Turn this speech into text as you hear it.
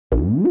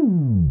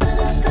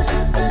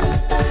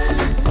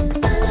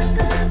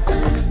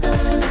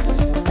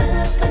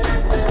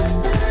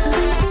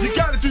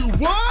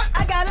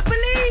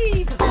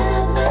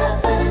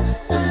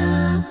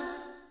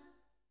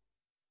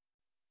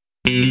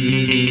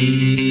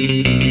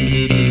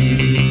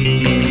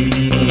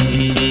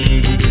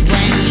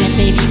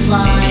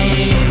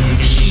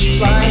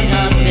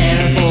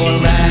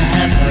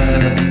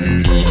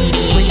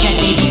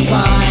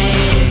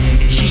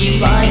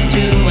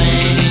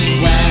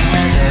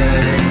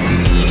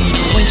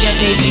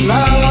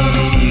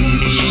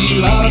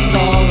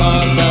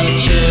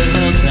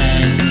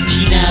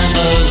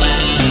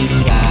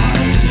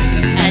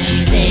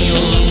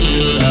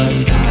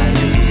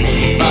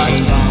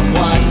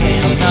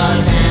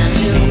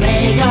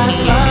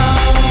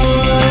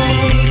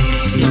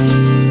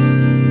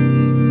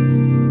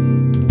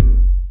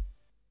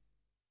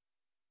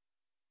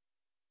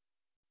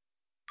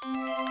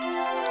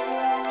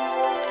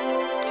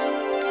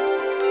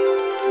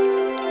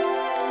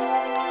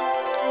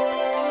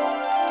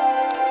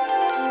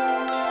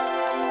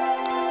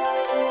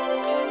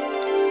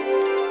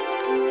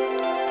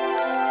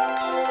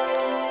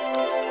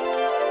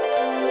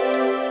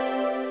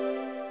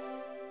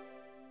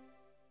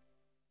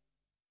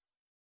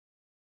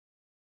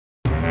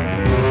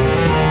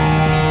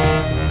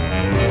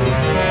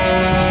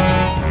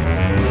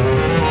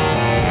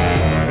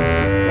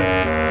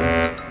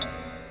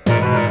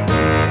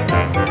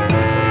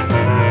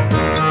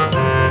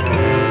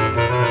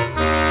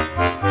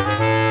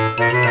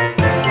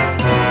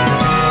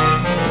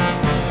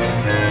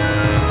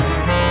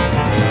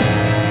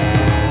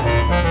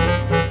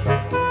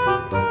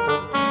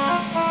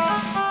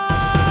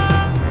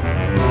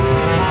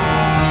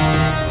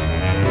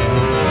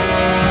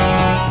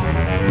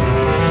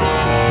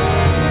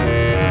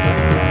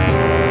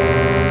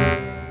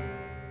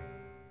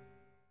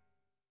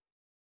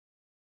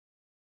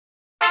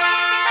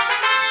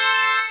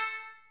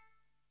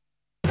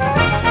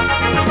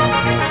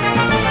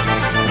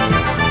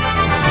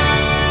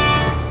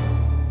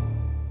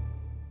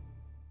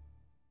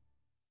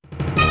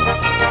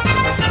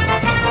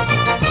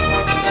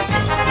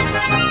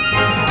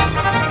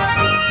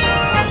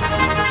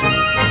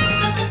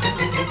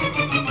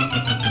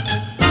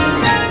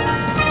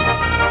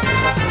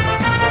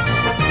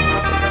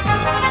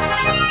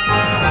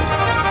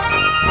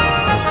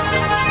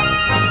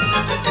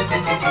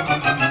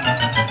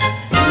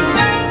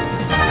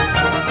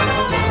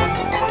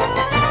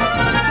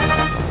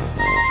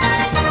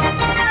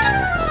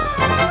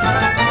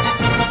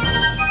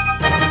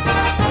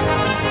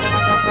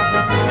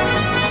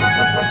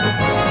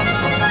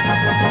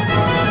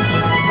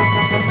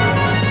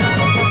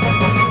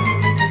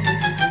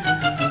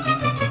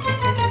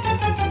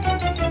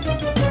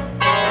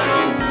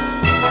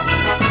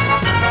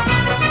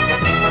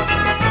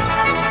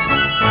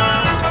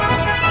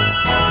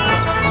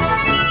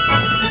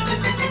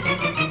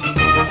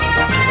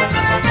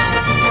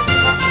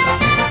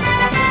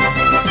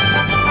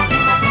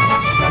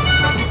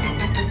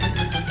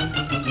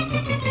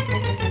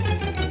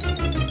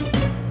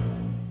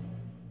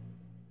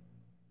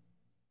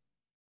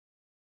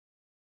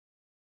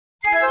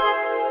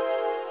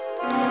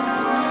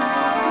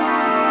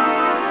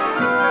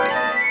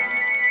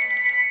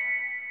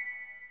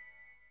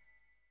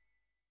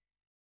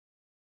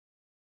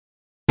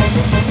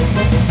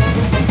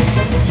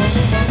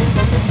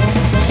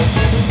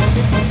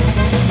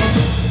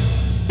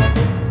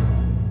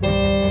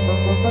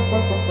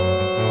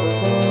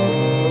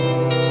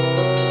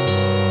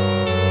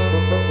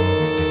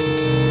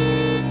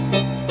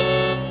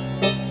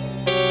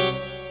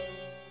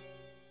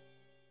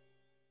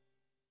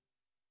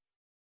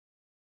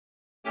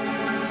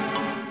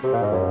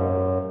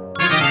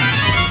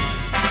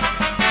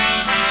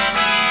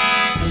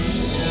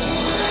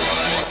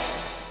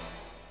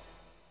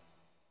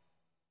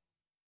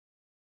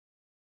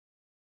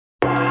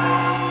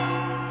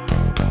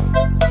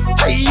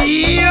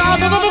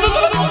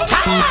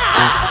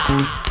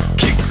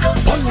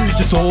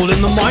It's all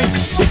in the mind.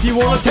 If you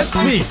wanna test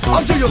me,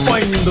 I'm sure you'll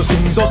find the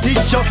things I'll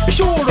teach ya is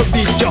sure to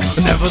beat ya.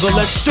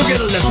 Nevertheless, you'll get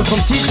a lesson from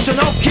teacher.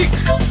 Now kick,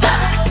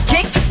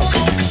 kick,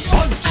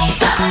 punch,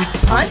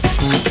 punch,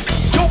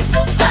 chop,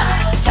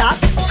 chop,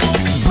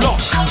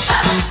 block,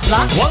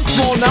 block. Once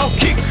more now,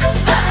 kick,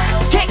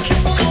 kick,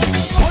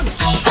 punch,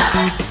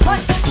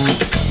 punch,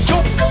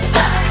 chop,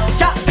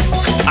 chop,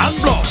 and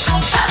block.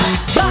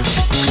 block.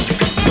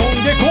 Don't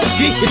get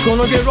cocky, it's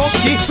gonna get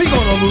rocky. We're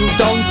gonna move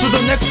down to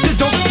the next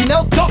jockey.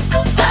 Now duck,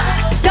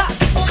 duck,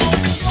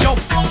 jump,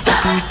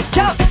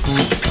 jump,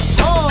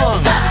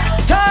 turn,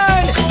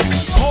 turn,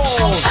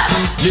 pause.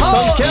 Listen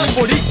Pause.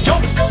 carefully.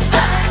 Jump,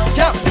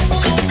 jump,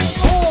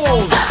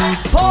 pause,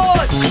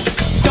 pause,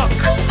 duck,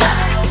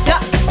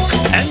 duck,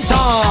 and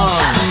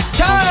turn.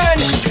 turn.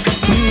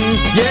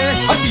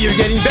 Yeah, I see you're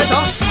getting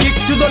better. Kick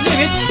to the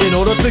limit in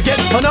order to get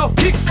her. Now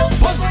kick,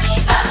 punch,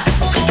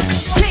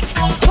 Kick,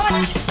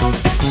 punch,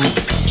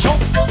 chop,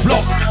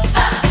 block,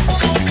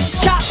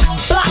 chop,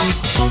 block,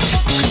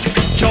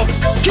 chop,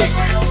 kick,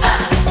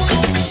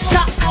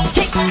 chop,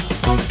 kick,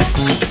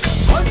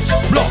 punch,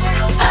 block.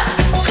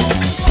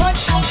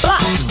 punch,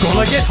 block,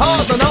 Gonna get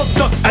harder now.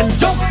 Duck and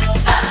jump,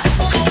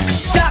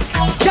 duck,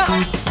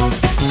 jump,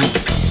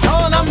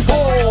 turn and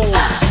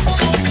pause,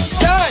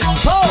 turn,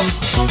 pose,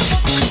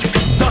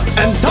 duck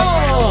and turn.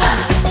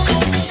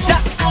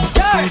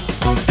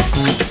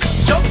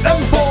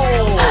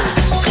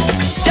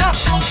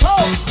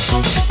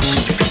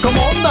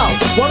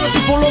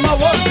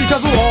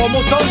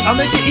 I'll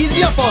make it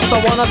easier first.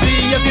 I wanna see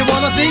if you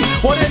wanna see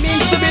what it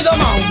means to be the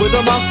man with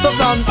a master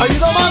plan. Are you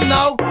the man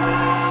now?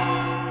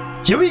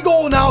 Here we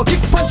go now. Kick,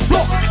 punch,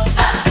 block.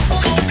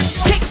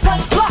 Kick,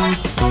 punch, block.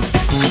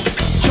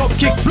 Chop,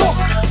 kick, block.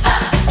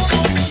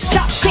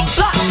 Chop, kick,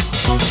 block.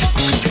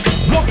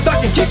 Block,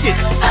 duck and kick it.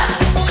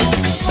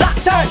 Block,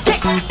 turn,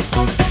 kick.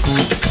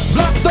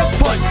 Block, duck,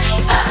 punch.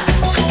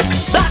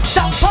 Block,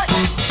 duck, punch.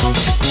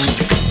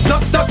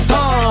 Duck, duck,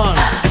 turn.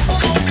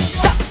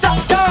 Duck, duck,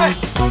 turn.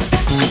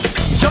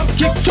 Jump,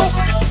 kick, chop.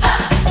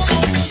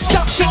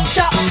 Chop, kick,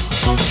 chop.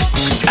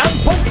 And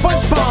punch,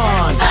 punch,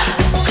 punch.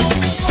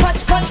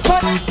 Punch, punch,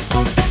 punch.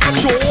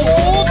 Action.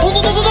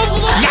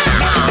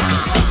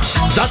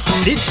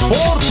 That's it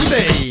for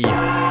today.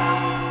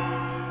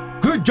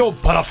 Good job,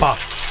 PaRappa.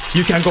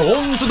 You can go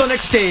on to the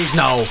next stage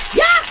now.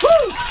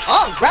 Yahoo!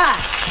 All right.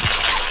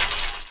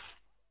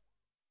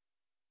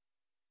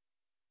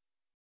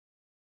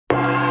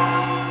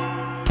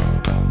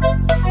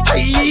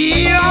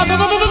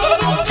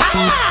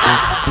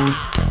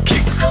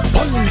 Kick,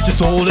 punch,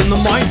 it's all in the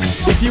mind.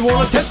 If you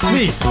wanna test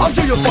me, I'm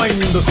sure you'll find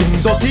the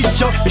things I'll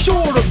teach ya. It's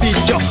sure to beat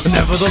ya.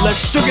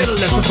 Nevertheless, you'll get a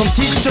lesson from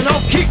teacher. Now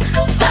kick,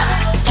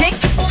 Kick,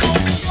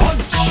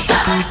 punch,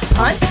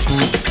 punch,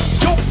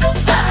 chop,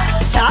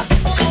 chop,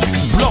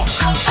 block.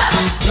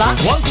 block,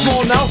 Once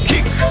more now,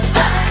 kick,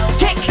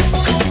 kick,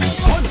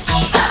 punch,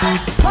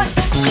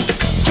 punch,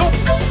 chop,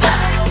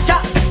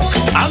 chop,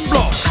 and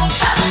block.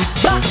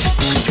 block.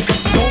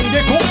 Don't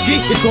get cocky,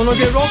 it's gonna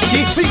get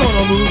rocky. We're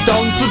gonna move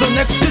down to the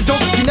next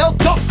jockey. Now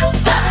duck,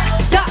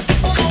 Duck,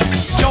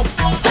 jump,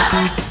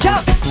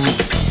 jump,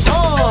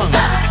 turn,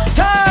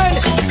 turn,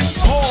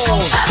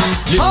 pause.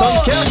 Listen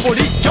Pause.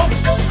 carefully, jump,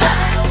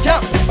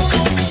 jump,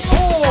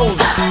 pause,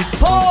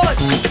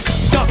 pause,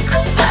 duck,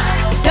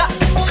 duck,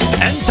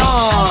 and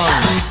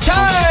turn.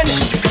 turn.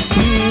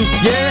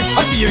 Yeah,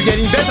 I see you're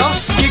getting better.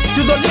 Kick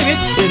to the limit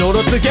in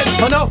order to get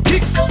her now.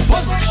 Kick,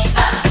 punch,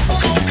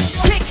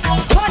 Kick,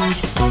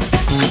 punch,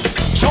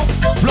 chop,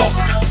 block,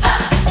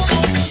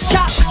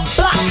 chop,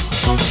 block,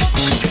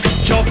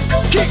 chop,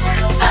 kick,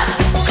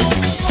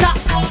 chop,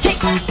 kick,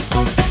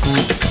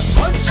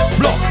 punch,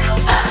 block.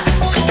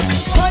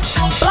 punch,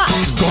 block,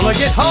 Gonna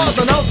get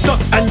harder now.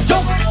 Duck and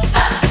jump,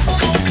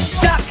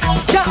 duck,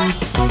 jump,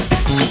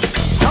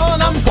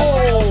 turn and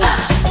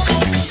pause,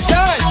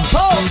 turn,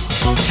 pose,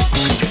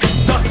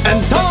 duck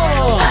and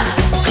turn,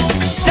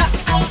 duck,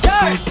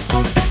 turn,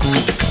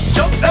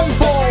 jump and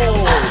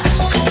pause.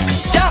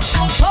 jump,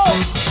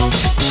 pose.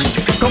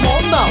 Come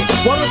on now,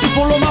 why don't you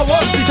follow my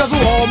words because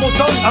we're almost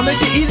done. I'll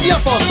make it easier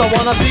first. I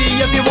wanna see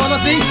if you wanna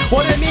see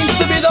what it means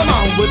to be the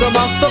man with a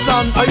master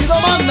plan. Are you the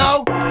man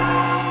now?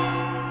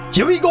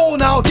 Here we go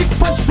now. Kick,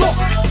 punch, block.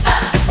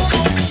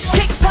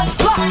 Kick, punch,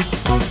 block,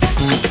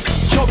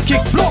 Chop,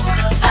 kick, block.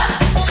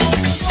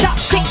 chop,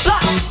 kick,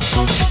 block,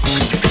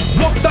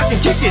 Block, duck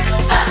and kick it.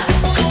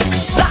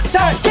 block,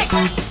 turn, kick,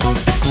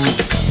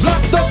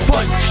 Block, duck,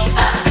 punch.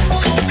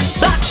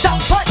 block, duck,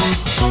 punch,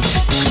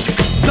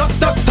 Duck,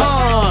 duck,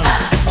 turn.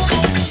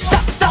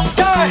 duck, duck,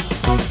 turn,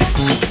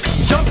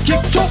 Jump,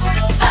 kick, chop.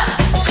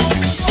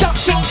 jump,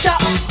 kick,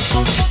 chop,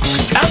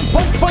 And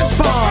punch, punch,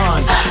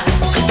 punch.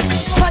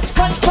 punch,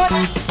 punch,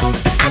 punch.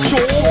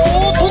 Action.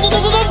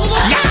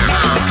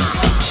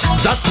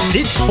 That's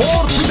it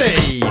for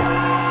today.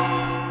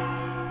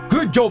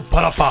 Good job,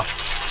 PaRappa.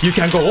 You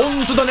can go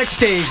on to the next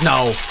stage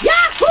now.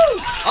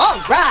 Yahoo! All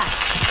right.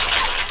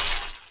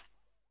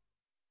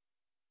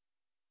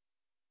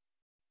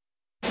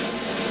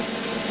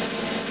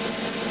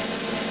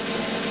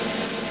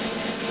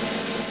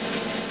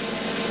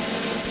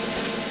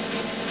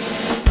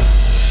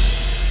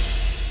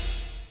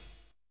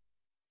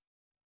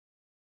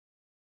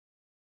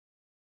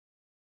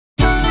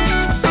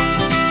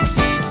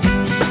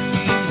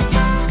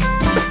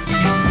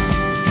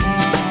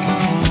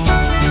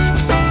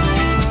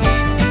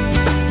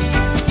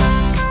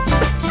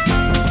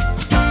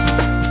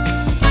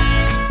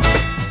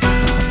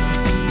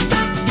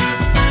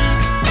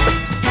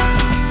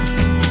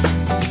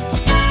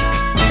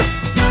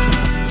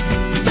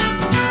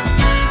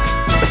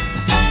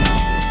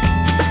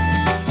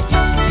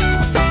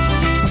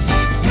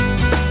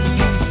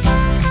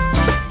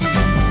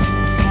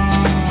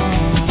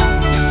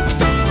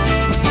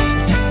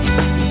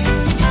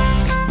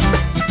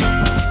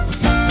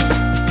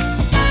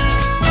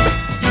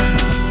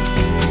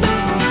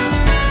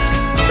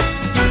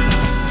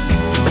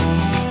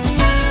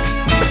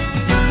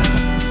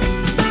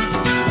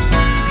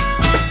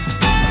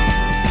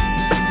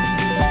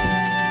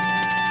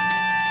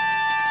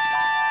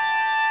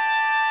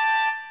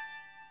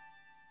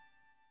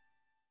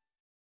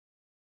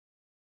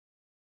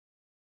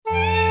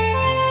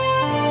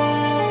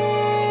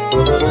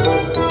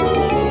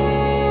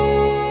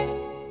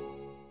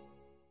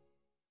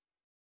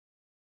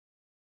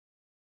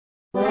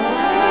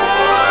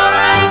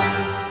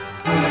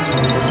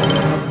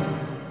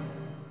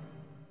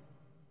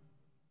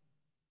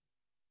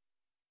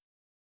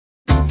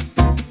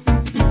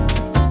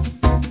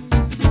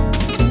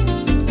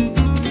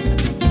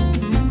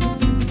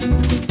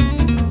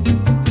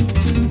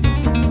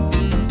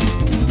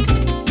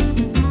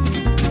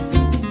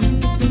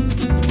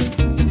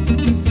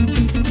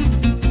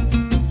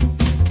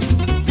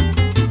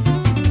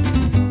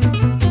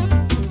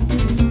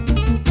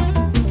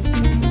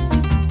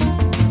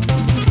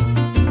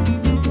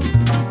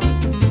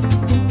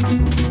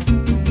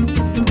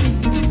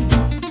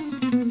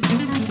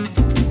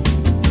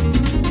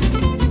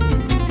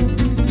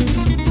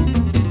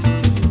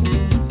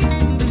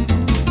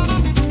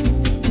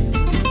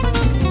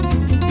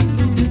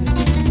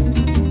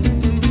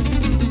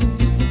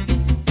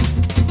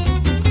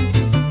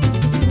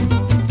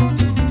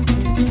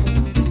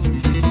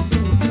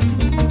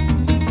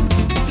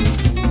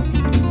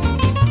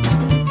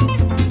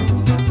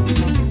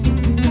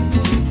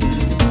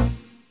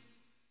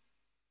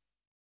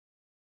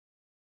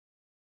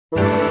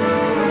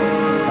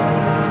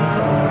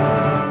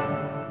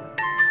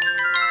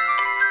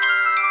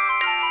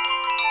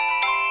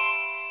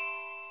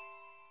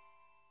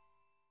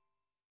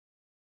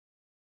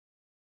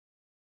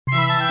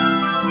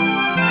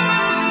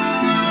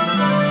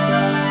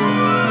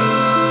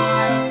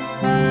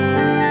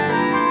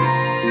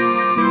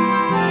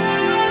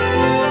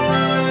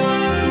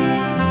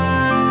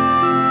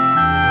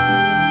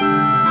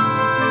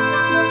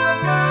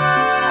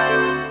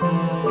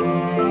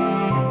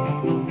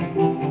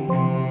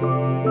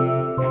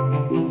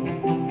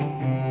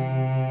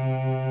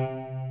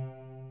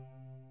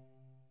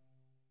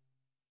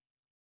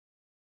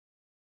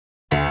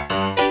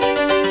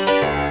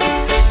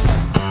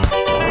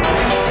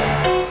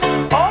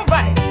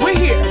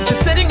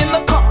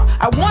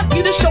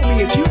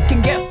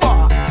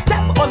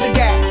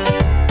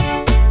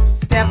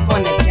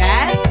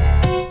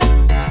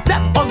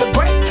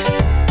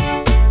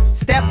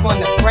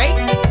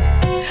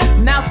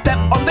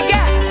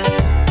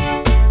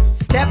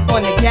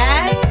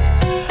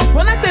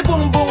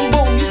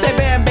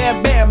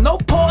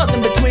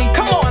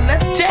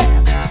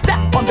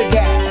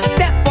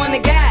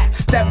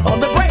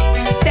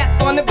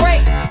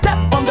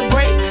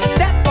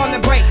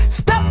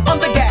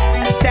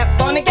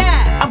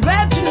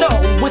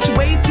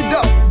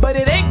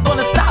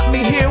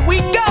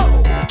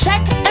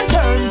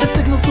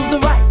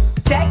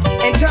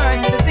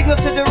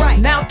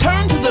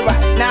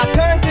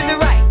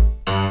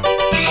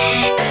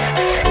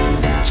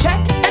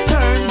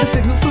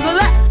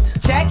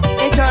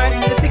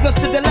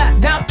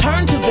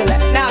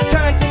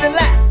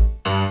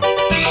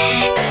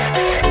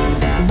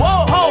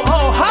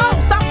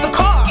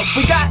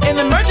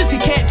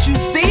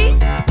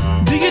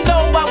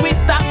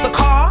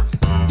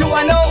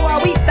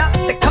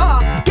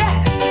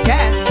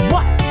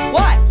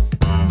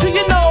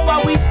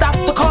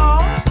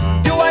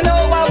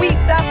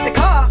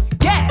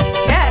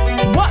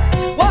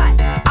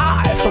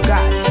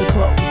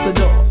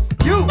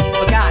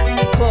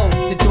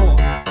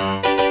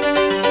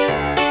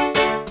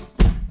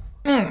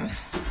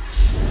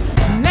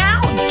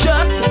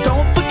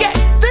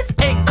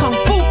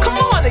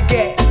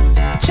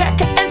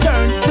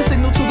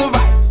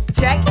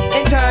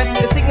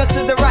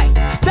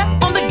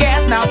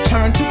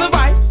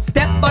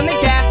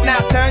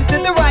 gas, now turn to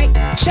the right.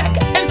 Check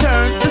and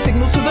turn the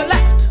signals to the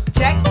left.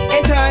 Check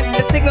and turn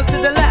the signals to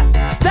the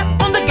left. Step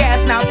on the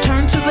gas, now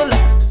turn to the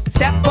left.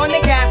 Step on the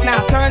gas,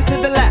 now turn to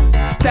the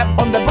left. Step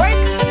on the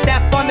brakes.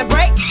 Step on the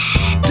brakes.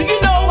 Do you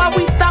know why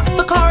we stopped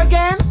the car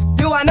again?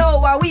 Do I know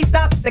why we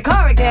stopped the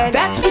car again?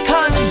 That's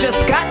because you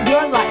just got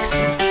your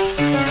license.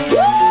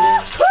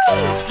 Woo-hoo!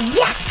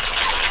 Yes!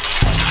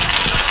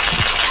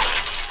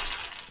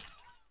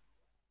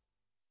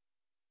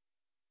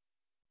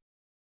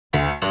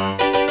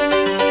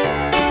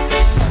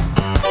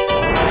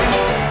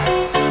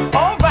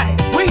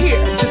 Alright, we're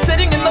here, just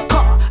sitting in the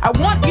car. I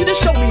want you to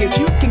show me if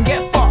you can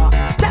get far.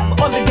 Step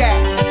on the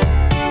gas.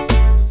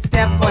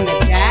 Step on the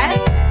gas.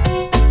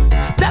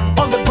 Step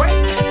on the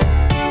brakes.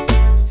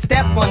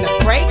 Step on the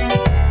brakes.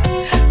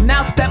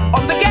 Now step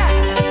on the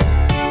gas.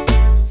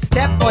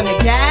 Step on the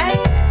gas.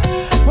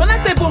 When I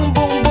say boom,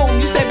 boom, boom,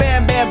 you say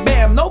bam, bam,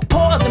 bam. No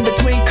pause in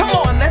between. Come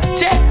on, let's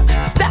jam.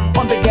 Step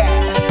on the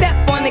gas.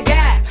 Step on the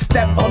gas.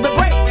 Step on the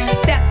brakes.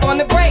 Step on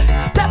the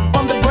brakes. Step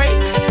on the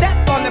brakes.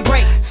 Step on the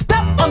brakes.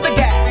 Step on the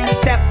gas.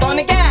 Step on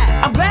the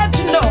gas. I'm glad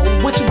you know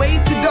which way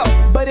to go,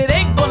 but it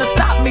ain't gonna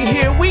stop me.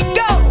 Here we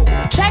go.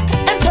 Check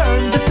and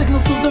turn the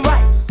signals to the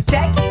right.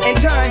 Check and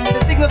turn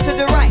the signals to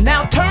the right.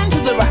 Now turn to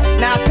the right.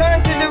 Now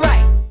turn to the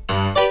right.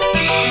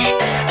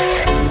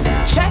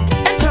 Check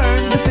and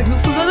turn the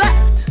signals to the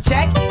left.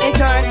 Check and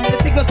turn the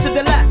signals to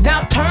the left.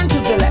 Now turn to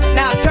the left.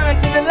 Now turn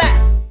to the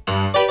left.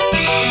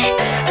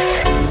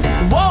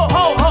 Whoa,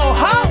 ho, ho,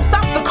 ho,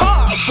 stop the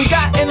car. We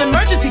got an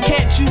emergency,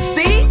 can't you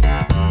see?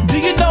 Do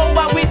you know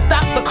why we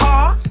stopped the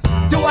car?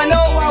 Do I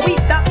know why we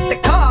stopped the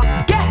car?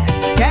 Gas.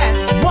 Gas.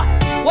 What?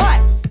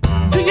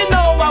 What? Do you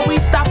know why we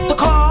stopped the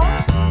car?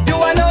 Do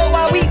I know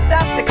why we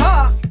stopped the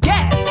car?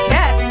 Gas.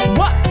 Gas.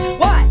 What?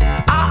 What?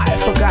 I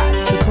forgot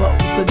to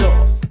close the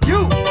door.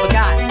 You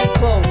forgot to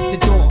close the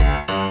door.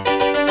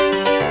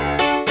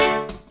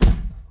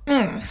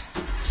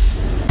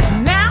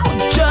 Now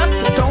just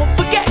don't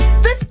forget,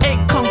 this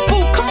ain't kung fu,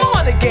 come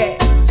on again.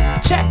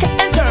 Check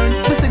and turn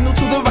the signal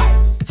to the right.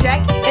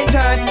 Check and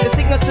turn the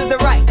signals to the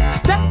right.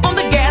 Step on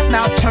the gas,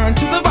 now turn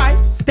to the right.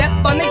 Step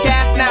on the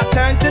gas, now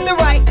turn to the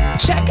right.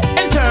 Check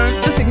and turn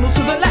the signal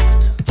to the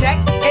left. Check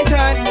and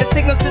turn the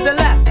signals to the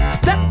left.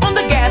 Step on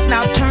the gas,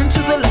 now turn to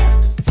the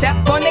left. Step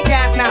on the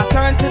gas, now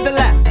turn to the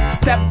left.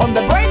 Step on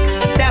the brakes.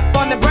 Step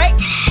on the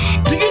brakes.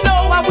 Do you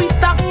know why we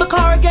stopped the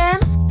car again?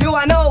 Do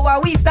I know why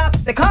we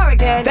stopped the car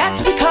again?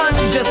 That's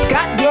because you just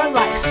got your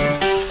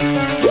license.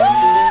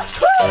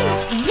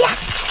 Woo-hoo! Yes!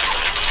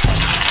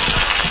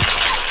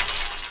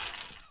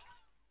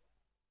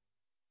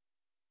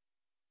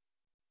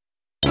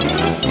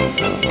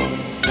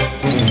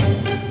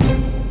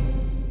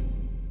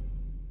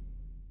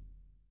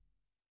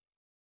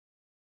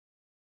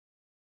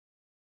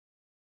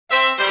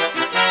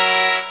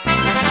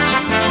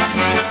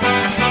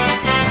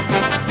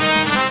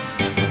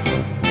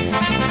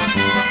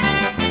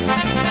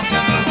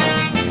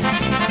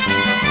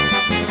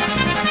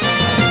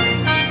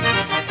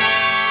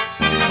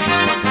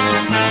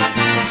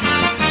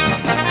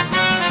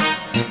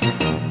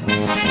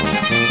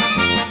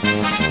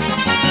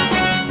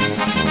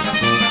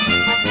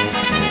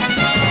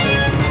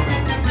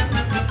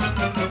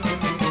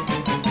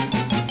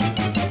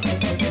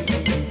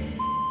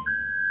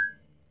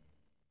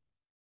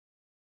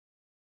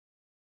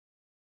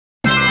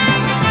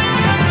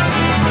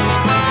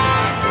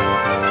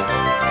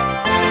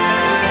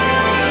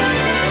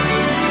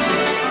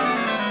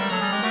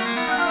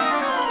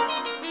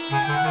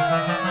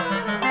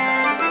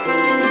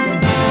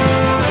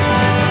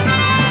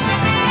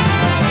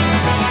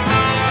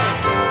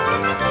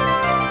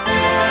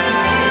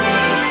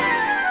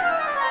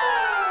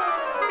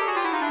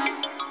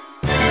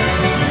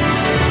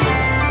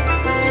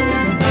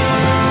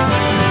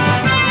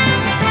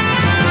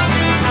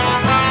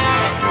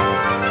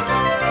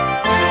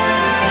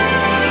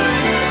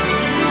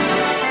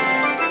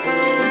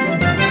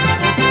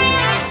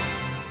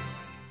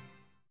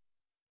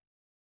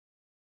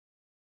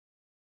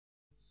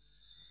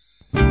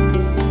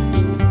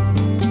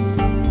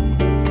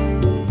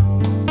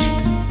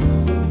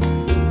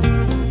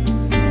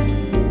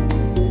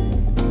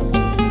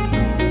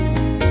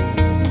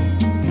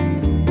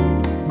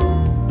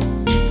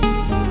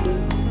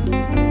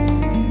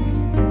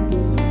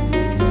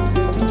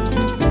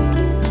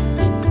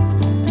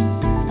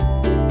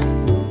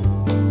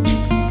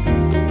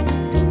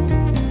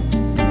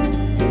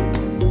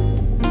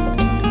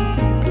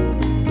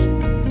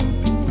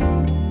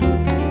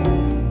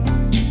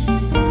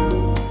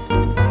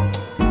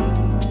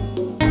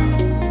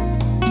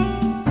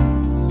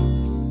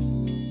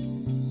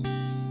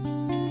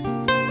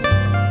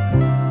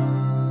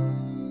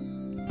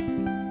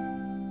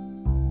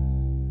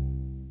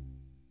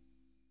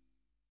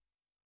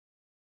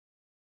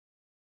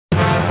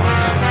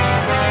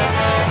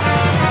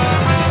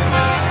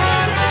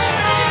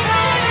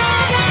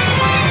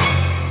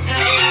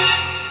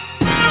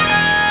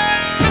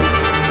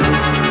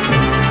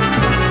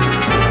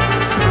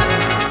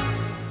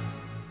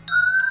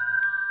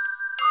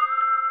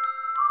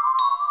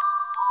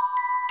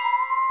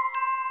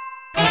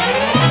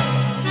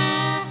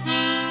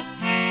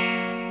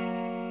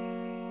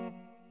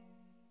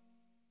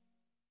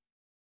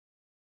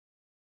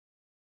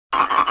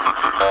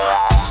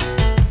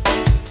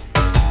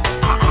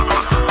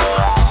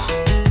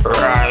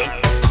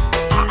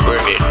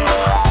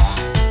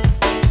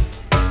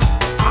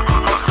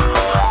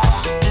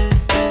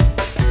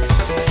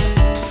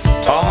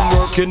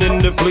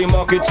 the flea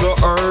market so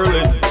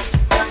early.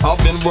 I've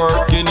been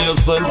working here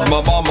since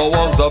my mama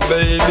was a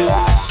baby.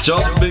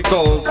 Just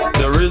because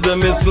the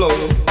rhythm is slow,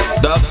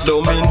 that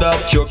don't mean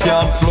that you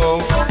can't flow.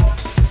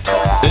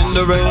 In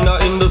the rain or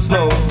in the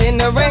snow, In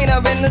the rain or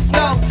in the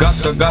snow, got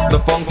the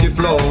funky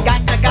flow.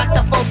 got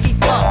the funky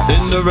flow.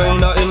 In the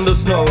rain or in the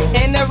snow,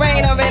 In the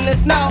rain or in the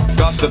snow,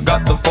 got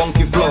the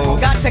funky flow.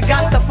 got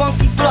the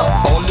funky flow.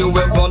 All you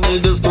ever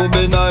need is to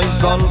be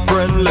nice and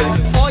friendly.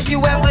 All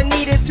you ever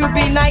need is to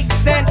be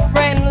nice and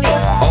friendly.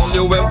 All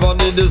you ever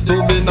need is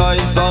to be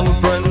nice and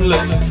friendly.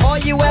 All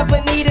you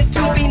ever need is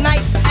to be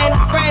nice and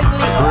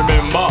friendly.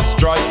 Remember,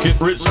 strike it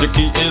rich, the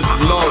key is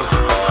love.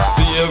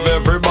 Save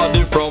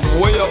everybody from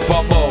way up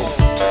above.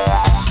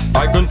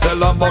 I can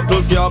sell a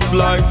bottle cap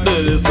like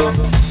this.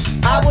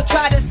 I will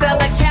try to sell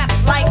a cap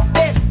like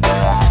this.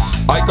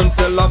 I can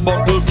sell a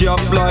bottle cap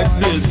like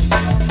this.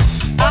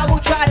 I will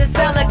try to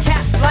sell a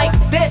cap like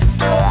this.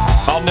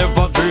 I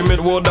never dream it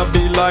would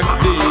be like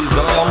this.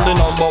 I am the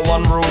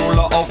 #1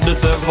 ruler of the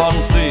 7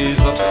 seas.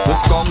 The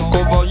skunk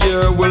over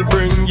here will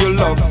bring you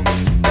luck.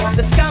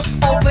 The skunk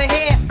over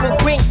here will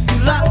bring you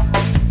luck.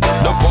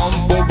 The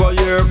pump over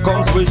here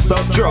comes with the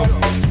truck.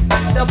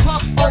 The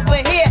pump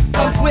over here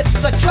comes with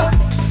the truck.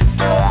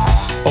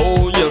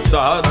 Oh yes,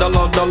 I had a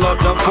lot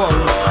of fun.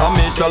 I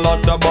made a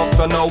lot of bucks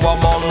and now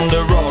I'm on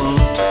the run.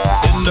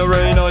 In the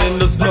rain or in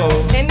the snow,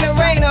 In the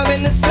rain or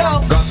in the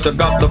snow, got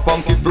the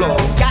funky flow.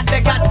 got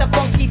the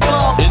funky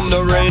flow. In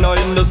the rain or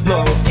in the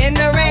snow, In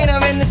the rain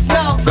or in the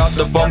snow, got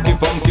the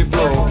funky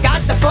flow.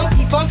 got the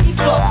funky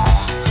flow.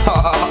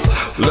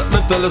 Let me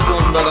tell you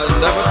something that I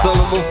never tell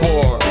you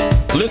before.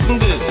 Listen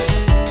this.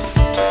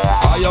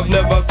 I have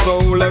never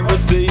sold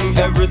everything.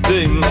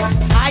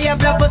 I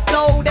have never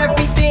sold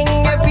everything.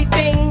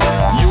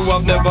 You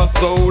have never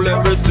sold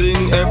everything.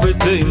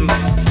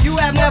 You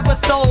have never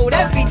sold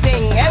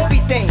everything.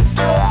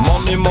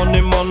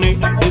 Money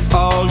is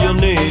all you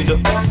need.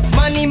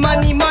 Money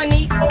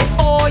is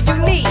all you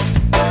need.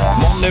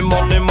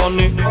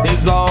 Money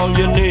is all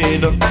you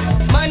need.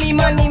 Money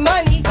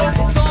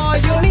is all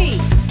you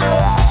need.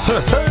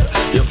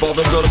 Your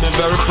father's gonna be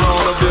very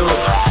proud of you.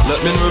 Let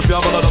me know if you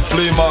have another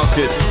flea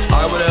market.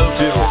 I will help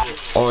you,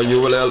 or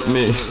you will help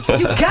me.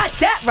 You got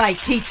that right,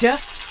 teacher.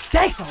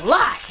 Thanks a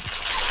lot.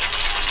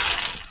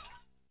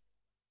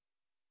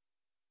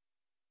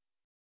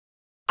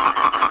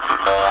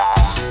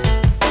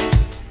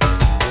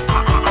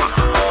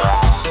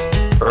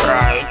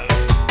 Right.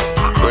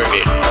 With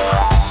it.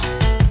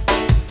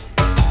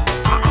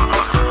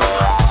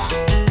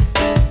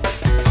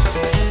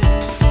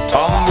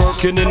 I'm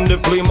working in the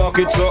flea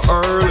market so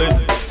early.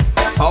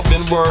 I've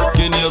been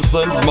working here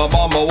since my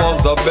mama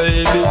was a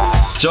baby.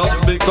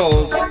 Just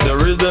because the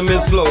rhythm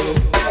is slow,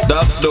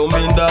 that don't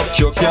mean that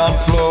you can't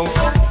flow.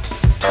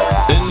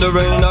 In the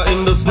rain or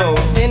in the snow,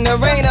 In the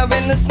rain or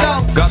in the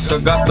snow, got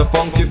the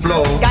funky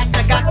flow. got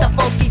the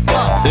funky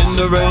flow. In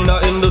the rain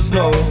or in the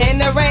snow, In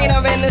the rain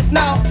or in the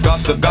snow, got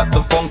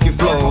the funky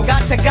flow.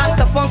 got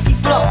the funky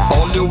flow.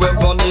 All you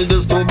ever need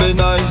is to be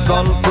nice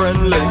and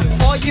friendly.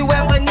 All you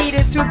ever need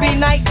is to be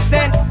nice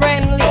and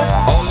friendly.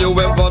 All you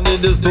ever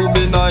need is to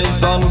be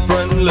nice and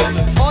friendly.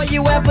 All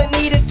you ever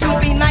need is to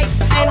be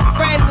nice and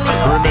friendly.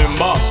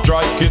 Remember,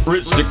 strike it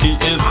rich, the key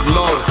is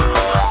love.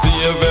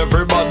 Save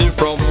everybody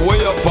from way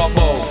up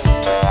above.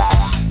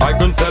 I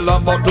can sell a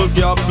bottle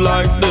cap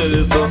like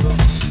this.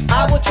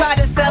 I will try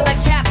to sell a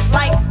cap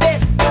like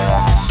this.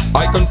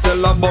 I can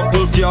sell a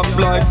bottle cap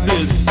like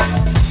this.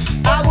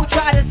 I will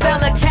try to sell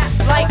a cap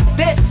like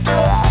this.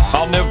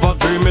 I never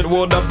dream it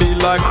would be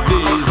like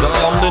this. I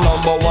am the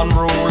 #1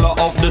 ruler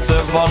of the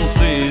 7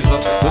 seas.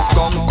 The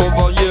skunk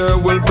over here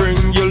will bring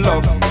you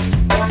luck.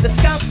 The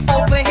skunk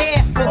over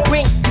here will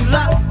bring you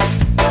luck.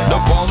 The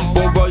pump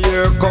over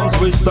here comes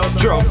with the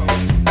truck.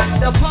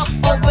 The pump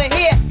over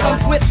here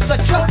comes with the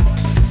truck.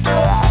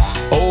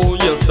 Oh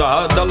yes,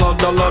 I had a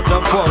lot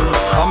of fun.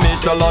 I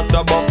made a lot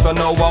of bucks and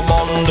now I'm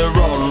on the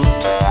run.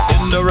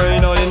 In the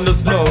rain or in the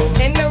snow,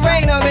 In the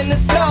rain or in the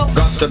snow,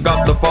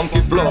 got the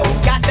funky flow.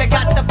 got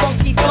the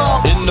funky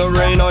flow. In the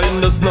rain or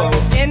in the snow,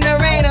 In the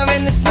rain or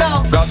in the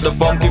snow, got the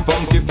funky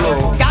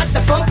flow. got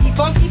the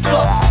funky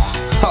flow.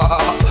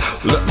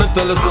 Let me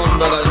tell you something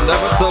that I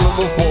never tell you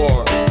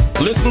before.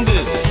 Listen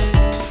this.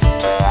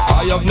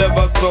 I have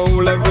never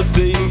sold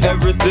everything.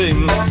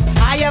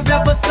 I have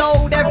never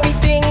sold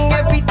everything.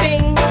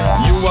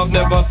 You have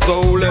never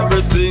sold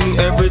everything.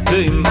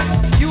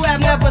 You have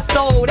never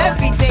sold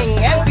everything.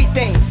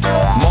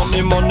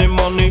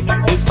 Money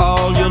is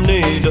all you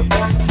need.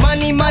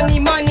 Money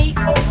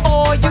is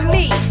all you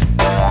need.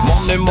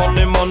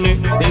 Money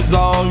is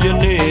all you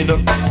need.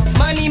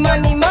 Money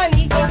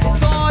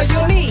is all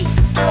you need.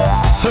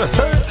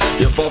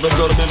 Your father's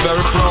gonna be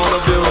very proud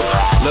of you.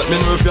 Let me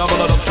know if you have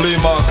another flea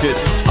market.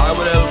 I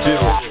will help you,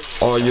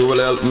 or you will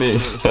help me.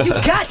 You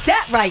got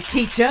that right,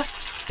 teacher.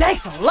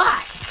 Thanks a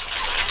lot.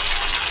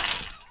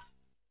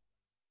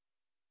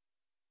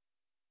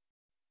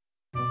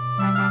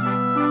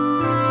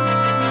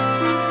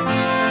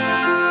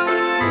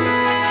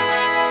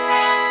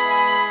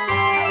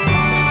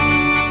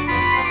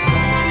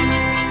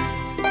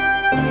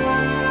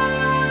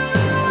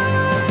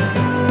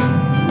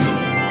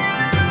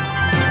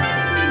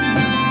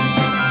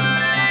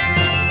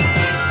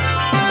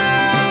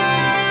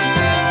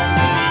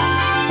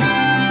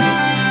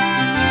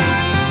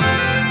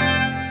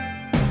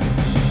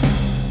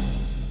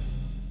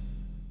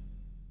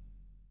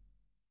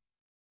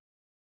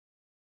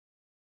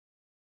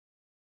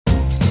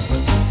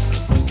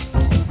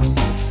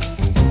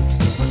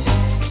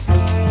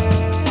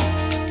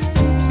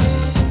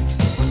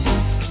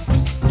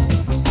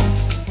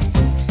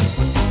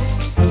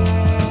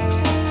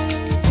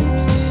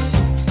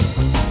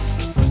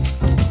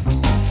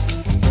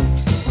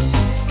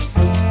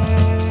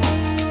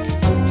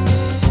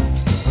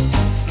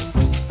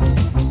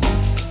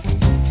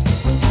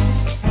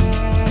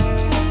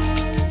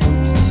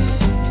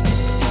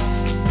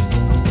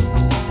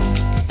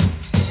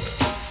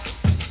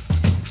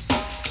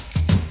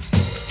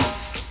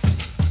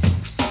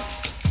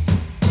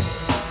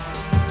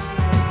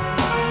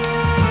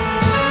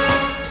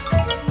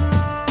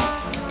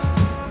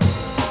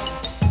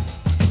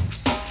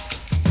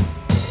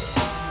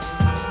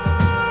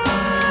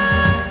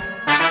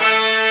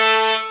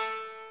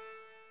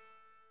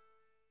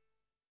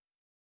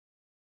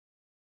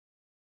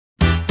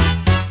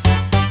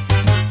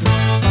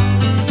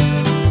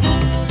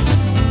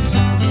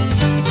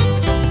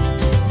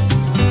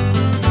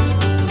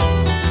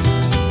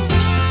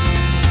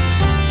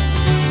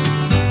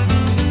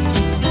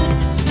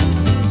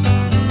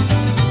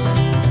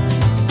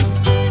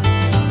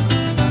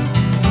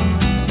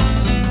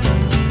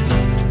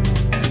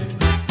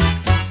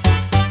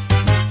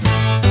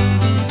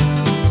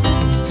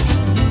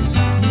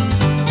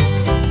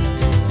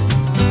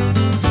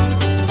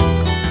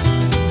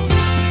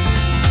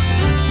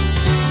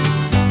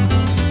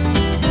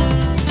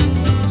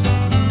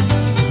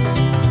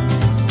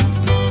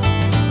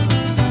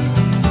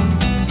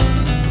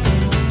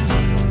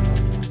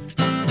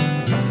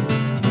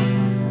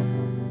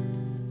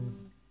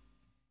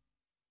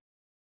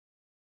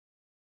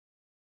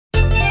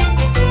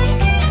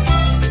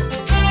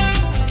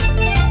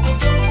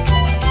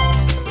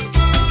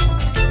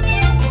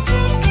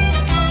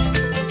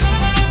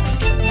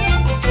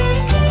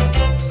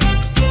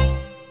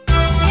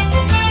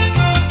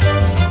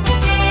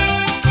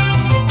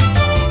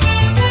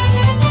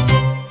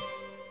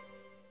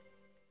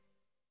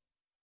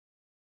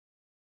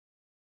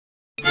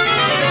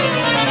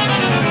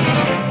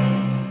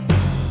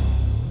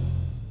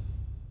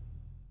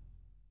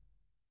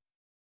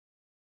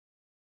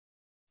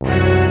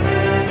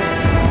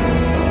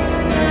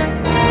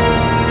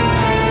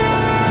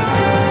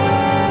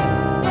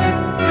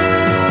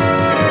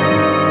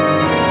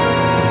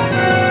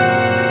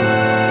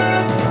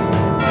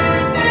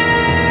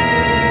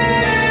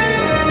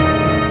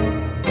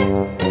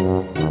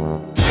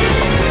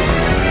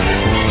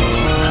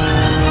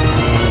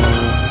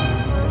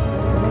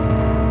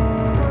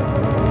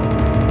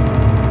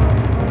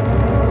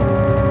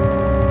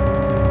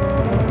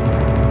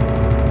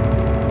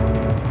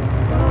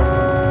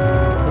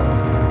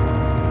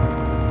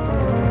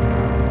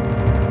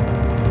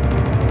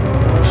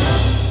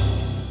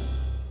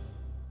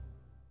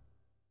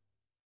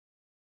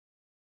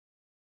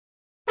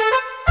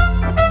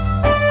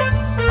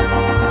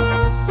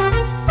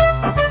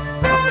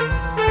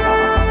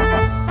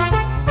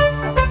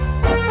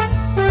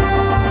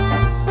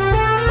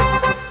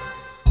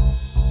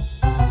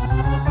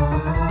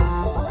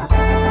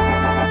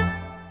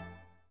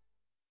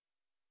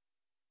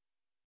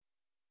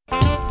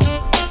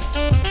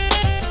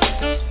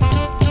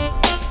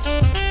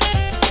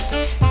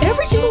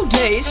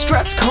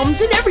 stress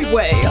comes in every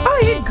way.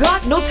 I ain't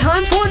got no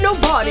time for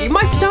nobody.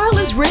 My style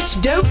is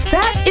rich, dope,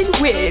 fat, and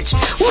rich.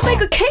 We'll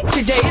make a cake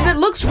today that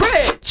looks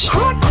rich.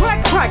 Crack,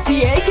 crack, crack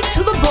the egg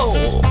into the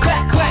bowl.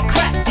 Crack, crack,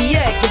 crack the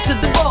egg into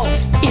the bowl.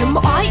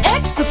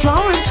 M-I-X the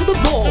flour into the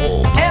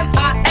bowl.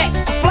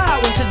 M-I-X the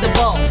flour into the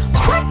bowl.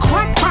 Crack,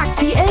 crack, crack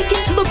the egg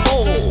into the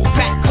bowl.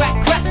 Crack,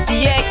 crack, crack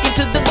the egg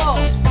into the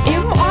bowl.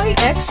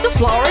 M-I-X the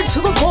flour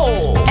into the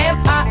bowl.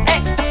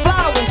 M-I-X the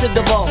flour into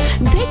the bowl.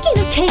 Baking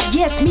a cake,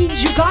 yes,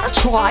 means you gotta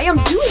try.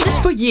 I'm doing this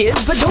for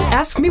years, but don't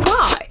ask me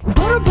why.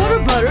 Butter, butter,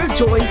 butter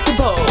joins the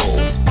bowl.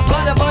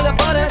 Butter, butter,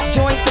 butter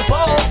joins the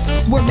bowl.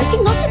 We're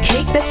making us a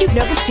cake that you've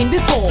never seen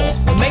before.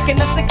 We're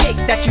making us a cake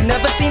that you've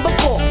never seen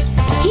before.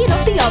 Heat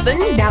up the oven,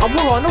 now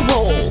we're on a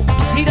roll.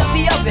 Heat up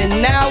the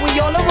oven, now we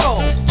on a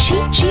roll.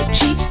 Cheap, cheap,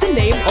 cheap's the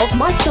name of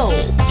my soul.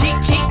 Cheap,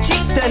 cheap,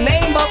 cheap's the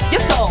name of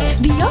your soul.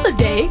 The other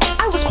day,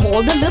 I was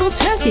called a little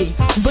turkey,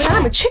 but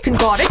I'm a chicken,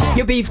 got it,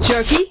 your beef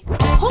jerky.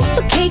 Put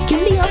the cake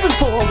in the oven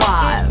for a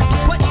while.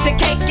 Put the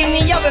cake in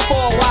the oven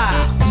for a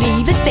while.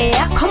 Leave it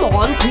there, come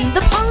on, clean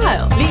the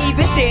pile. Leave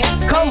it there,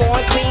 come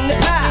on, clean the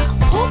pile.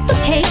 Put the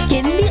cake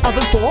in the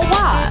oven for a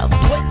while.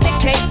 Put the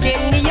cake in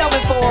the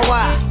oven for a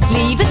while.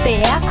 Leave it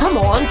there, come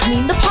on,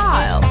 clean the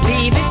pile.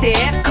 Leave it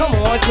there, come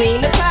on, clean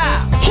the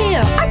pile.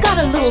 Here, I got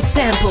a little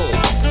sample.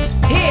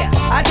 Here,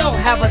 I don't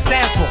have a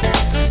sample.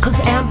 Cause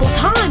ample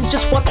time's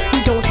just what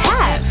we don't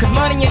have. Cause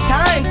money and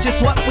time's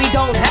just what we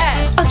don't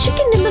have. A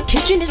chicken in the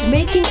kitchen is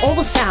making all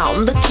the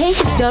sound. The cake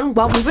is done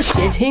while we were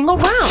sitting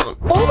around.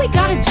 All we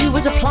gotta do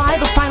is apply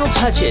the final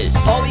touches.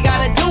 All we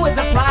gotta do is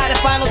apply the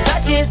final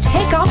touches.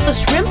 Take off the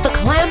shrimp, the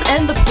clam,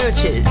 and the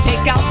perches.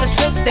 Take out the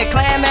shrimps, the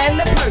clam, and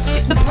the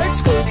perches. The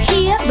perch goes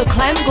here, the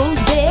clam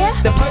goes there.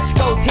 The perch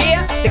goes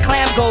here, the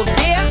clam goes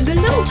there. The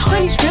little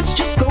tiny shrimps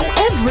just go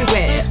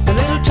everywhere. The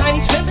little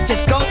tiny shrimps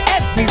just go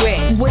everywhere.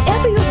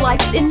 Whatever you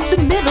like's in the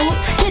middle,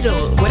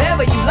 fiddle.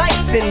 Whatever you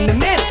like's in the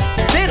middle,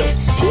 fiddle.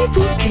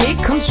 Seafood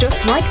cake comes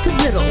just like the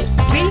riddle.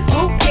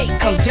 Seafood cake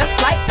comes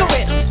just like the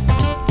riddle.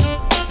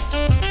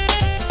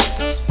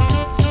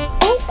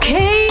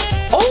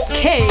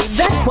 Okay,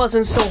 that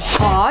wasn't so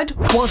hard,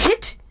 was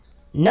it?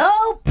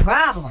 No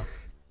problem.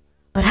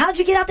 But how'd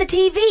you get out the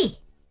TV?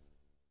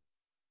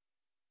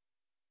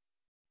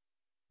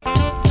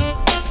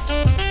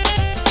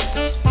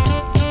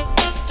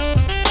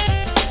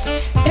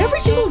 Every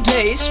single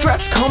day,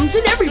 stress comes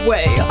in every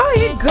way. I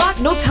ain't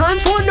got no time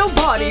for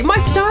nobody. My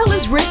style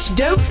is rich,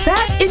 dope,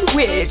 fat, and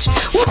rich.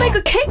 We'll make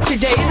a cake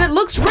today that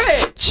looks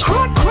rich.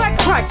 Crack, crack,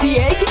 crack the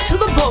egg into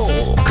the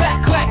bowl.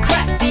 Crack, crack,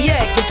 crack the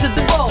egg into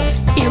the bowl.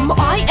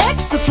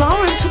 M-I-X the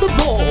flour into the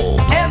bowl.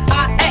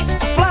 M-I-X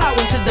the flour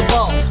into the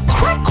bowl.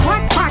 Crack,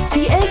 crack, crack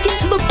the egg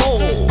into the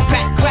bowl.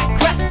 Crack, crack,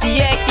 crack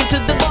the egg into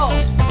the bowl.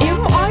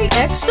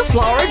 M-I-X the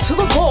flour into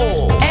the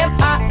bowl.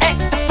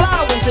 M-I-X the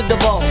flour into the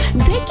bowl.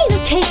 Baking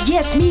a cake,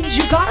 yes, means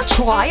you gotta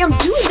try. I'm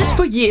doing this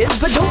for years,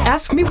 but don't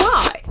ask me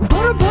why.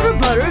 Butter, butter,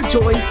 butter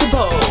joins the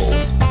bowl.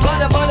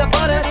 Butter, butter,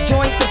 butter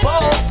joins the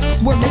bowl.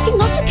 We're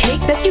making us a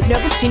cake that you've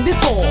never seen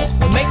before.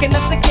 We're making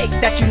us a cake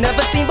that you've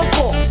never seen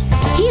before.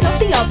 Heat up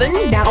the oven,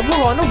 now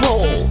we're on a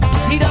roll.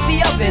 Heat up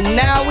the oven,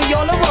 now we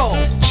on a roll.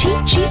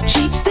 Cheap, cheap,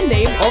 cheap's the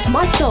name of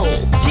my soul.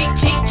 Cheap,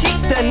 cheap,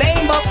 cheap's the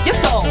name of your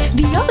soul.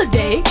 The other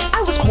day,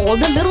 I was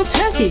called a little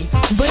turkey,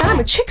 but I'm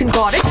a chicken,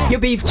 got it, your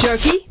beef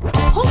jerky.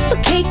 Put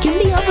the cake in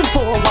the oven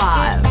for a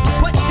while.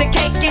 Put the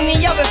cake in the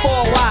oven for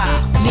a while.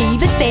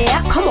 Leave it there,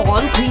 come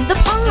on, clean the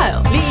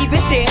pile. Leave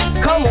it there,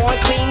 come on,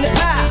 clean the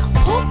pile.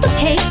 Put the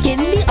cake in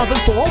the oven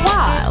for a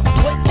while.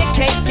 Put the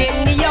cake in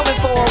the oven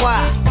for a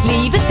while.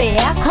 Leave it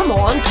there, come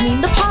on,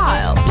 clean the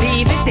pile.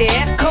 Leave it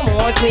there, come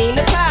on, clean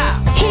the pile.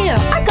 Here,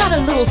 I got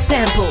a little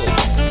sample.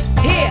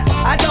 Here,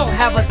 I don't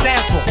have a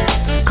sample.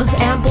 Cause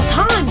ample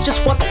time's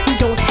just what we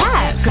don't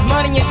have. Cause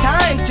money and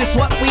time's just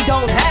what we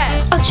don't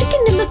have. A chicken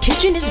in the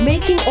kitchen is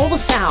making all the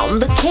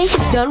sound. The cake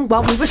is done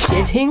while we were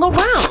sitting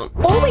around.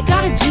 All we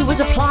gotta do is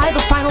apply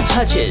the final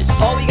touches.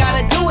 All we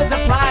gotta do is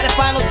apply the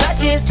final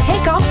touches.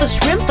 Take off the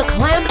shrimp, the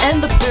clam,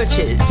 and the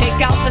perches.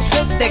 Take out the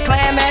shrimps, the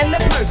clam, and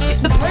the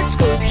perches. The perch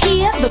goes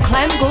here, the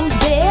clam goes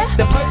there.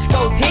 The perch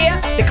goes here,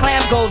 the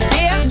clam goes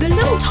there. The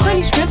little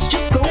tiny shrimps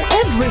just go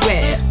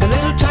everywhere. The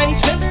little tiny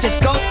shrimps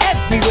just go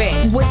everywhere.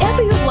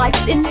 Whatever you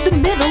like's in the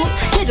middle,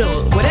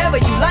 fiddle. Whatever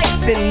you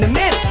like's in the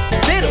middle,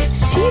 fiddle.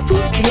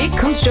 Seafood cake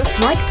comes just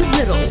like the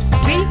riddle.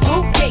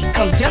 Seafood cake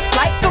comes just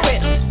like the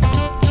riddle.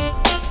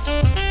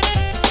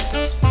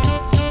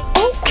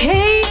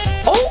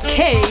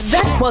 Okay,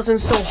 that wasn't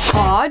so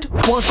hard,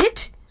 was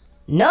it?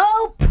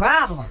 No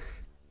problem.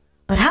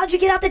 But how'd you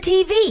get out the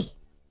TV?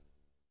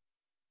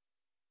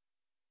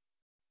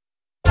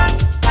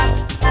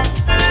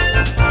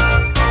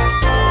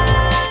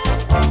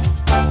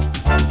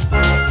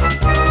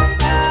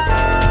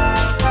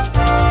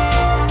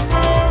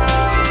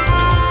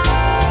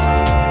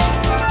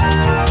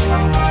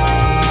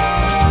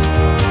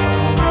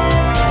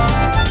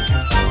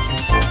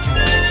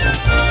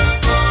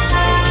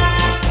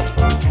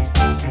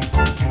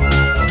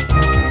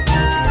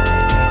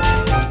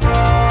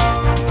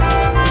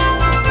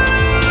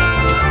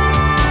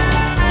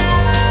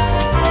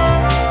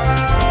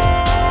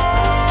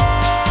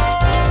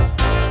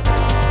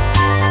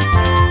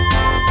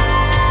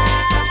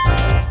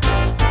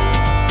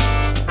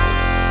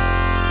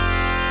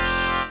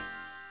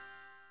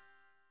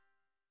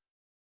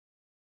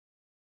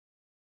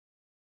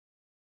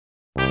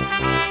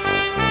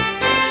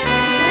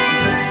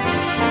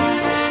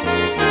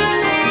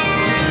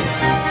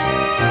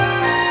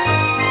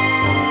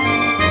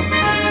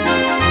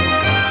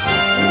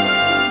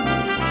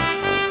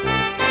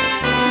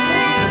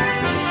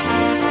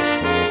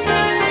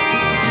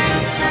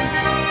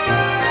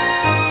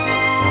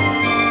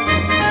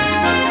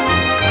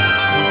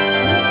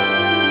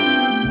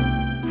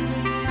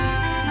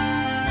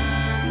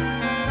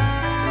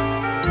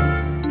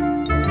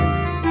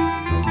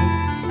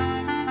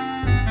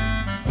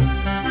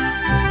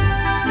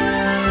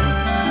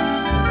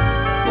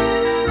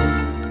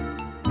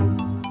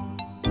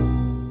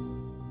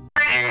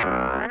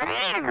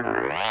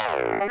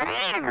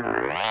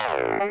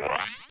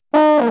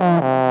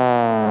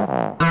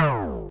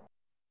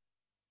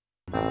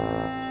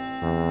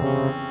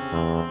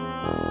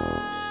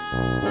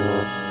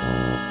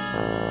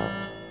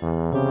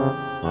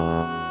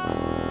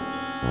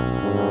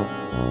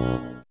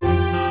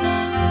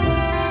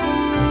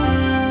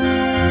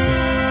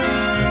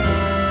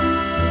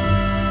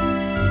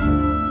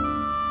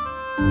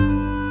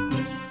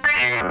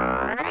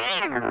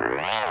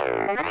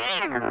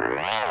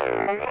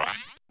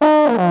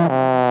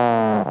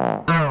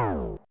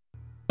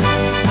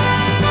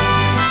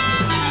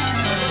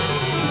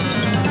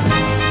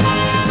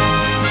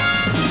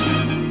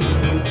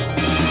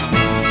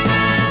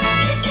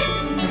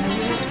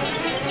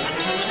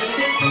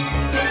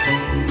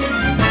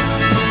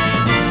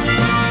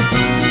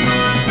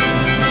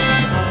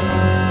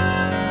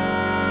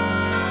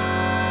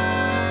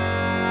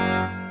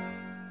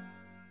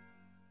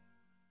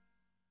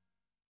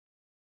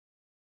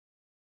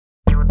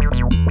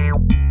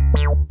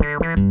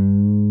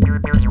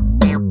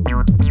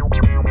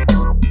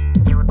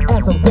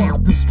 As I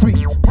walk the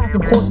streets,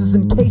 packing horses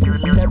and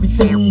cases and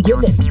everything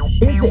in it.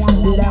 Is it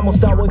that I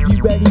must always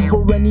be ready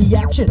for any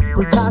action,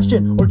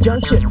 precaution, or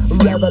junction,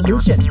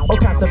 revolution, or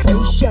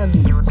constipation?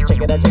 So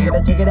check it out, check it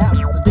out, check it out.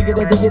 Just dig it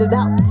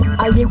out.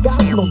 I ain't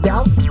got no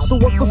doubt, so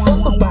what's the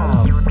fuss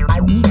about? I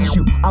need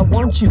you, I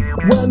want you,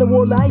 when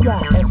will I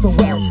at?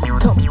 SOS,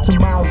 come to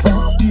my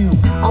rescue.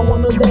 I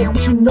wanna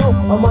let you know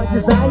of my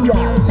desire.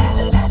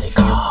 Let it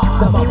go,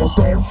 'cause I'm almost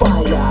on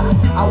fire.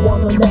 I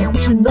wanna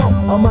let you know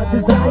of my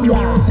desire.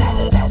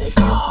 Let it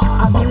go,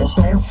 I'm almost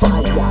on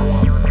fire.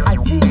 I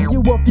see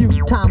you a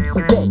few times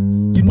a day.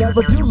 You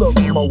never do look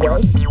my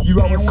way.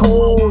 You're always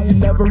cold, you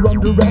never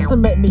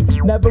underestimate me,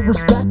 never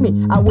respect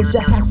me. I wish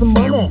I had some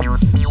money,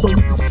 so you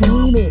can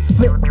see me.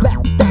 Flip,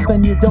 flap, stop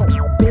and you don't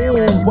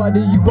bend. Why do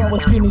you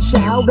always scream and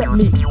shout at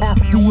me at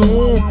the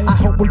end? I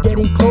hope we're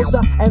getting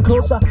closer and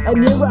closer and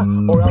nearer,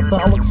 or else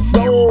I'll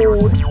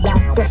explode.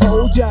 Like I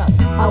told ya,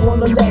 I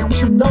wanna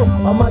let you know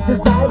of my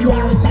desire.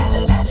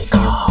 Let it go,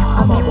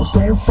 I'm almost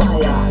on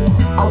fire.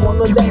 I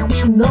wanna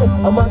let you know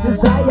of my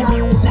desire.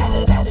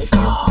 Let it go,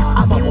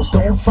 I'm almost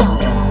on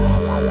fire.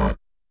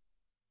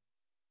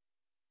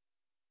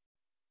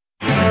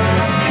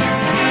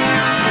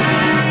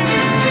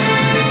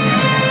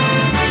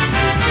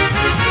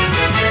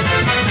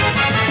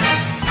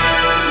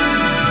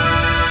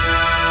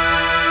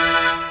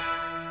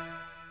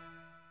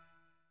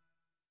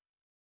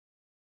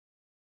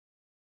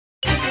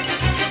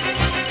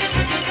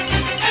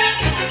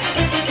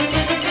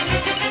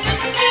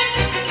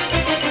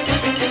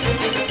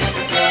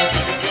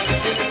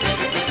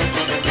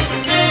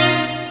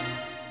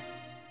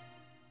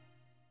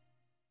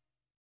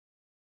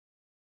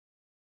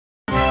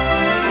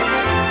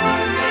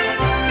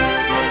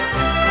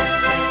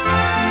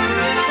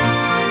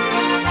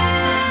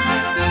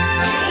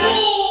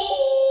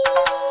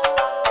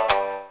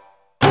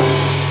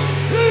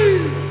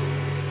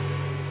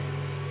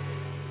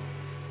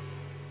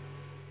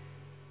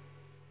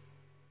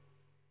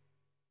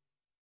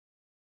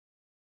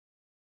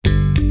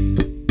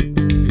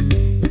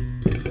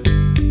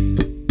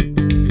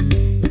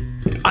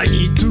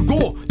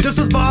 Just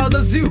as bad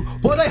as you,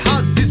 what I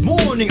had this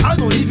morning, I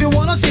don't even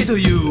wanna say to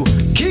you.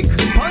 Kick,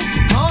 punch,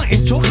 turn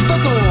and chop the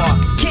door.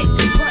 Kick,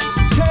 punch,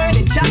 turn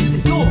and chop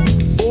the door.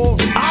 Or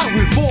I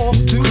will fall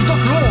to the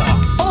floor.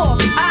 Or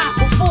I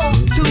will fall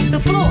to the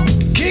floor.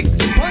 Kick,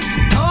 punch,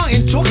 turn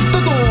and chop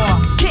the door.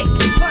 Kick,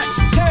 punch,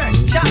 turn,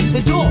 chop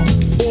the door.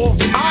 Or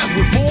I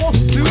will fall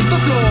to the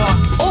floor.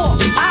 Or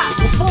I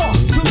will fall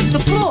to the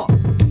floor.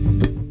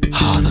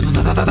 Ha da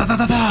da da da da da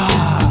da da.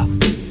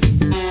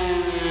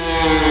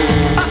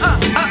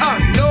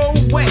 No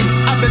way.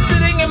 I've been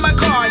sitting in my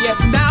car, yes,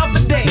 now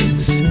for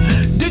days.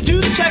 Did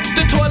you check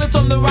the toilets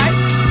on the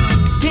right?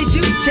 Did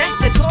you check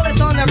the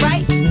toilets on the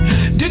right?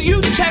 Did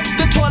you check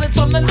the toilets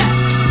on the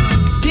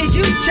left? Did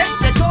you check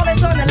the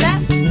toilets on the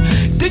left?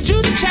 Did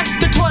you check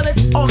the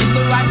toilets on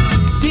the right?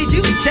 Did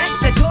you check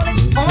the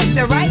toilets on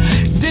the right?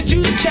 Did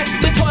you check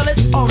the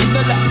toilets on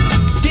the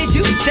left? Did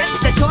you check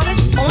the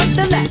toilets on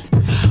the left?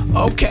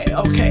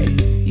 Okay,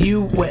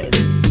 you win.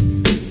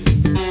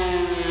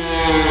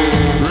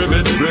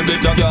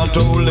 Ribbit, I can't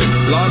hold it.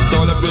 Last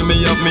toilet with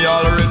me up, me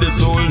already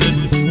sold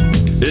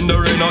it. In the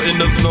rain or in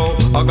the snow,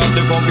 I got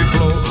the funky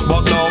flow,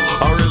 but now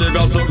I really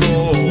got to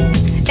go.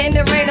 In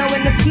the rain or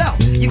in the snow,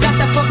 you got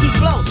the funky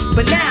flow,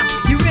 but now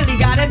you really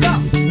gotta go.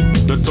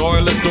 The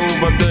toilet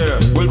over there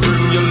will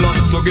bring you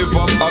luck, so give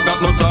up, I got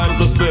no time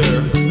to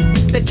spare.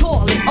 The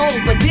toilet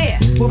over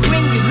there will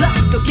bring you luck,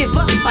 so give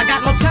up, I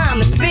got no time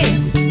to spare.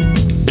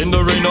 In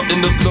the rain or in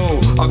the snow,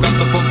 I got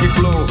the funky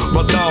flow,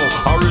 but now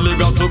I really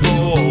got to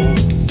go.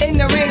 In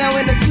the rain or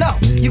in the snow,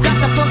 you got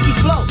the funky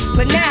flow,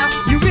 but now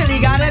you really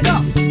gotta go.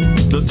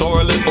 The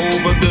toilet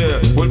over there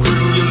will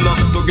bring you luck,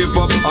 so give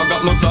up, I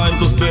got no time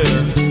to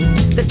spare.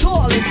 The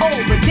toilet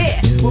over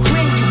there will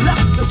bring you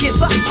luck, so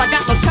give up, I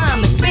got no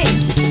time to spare.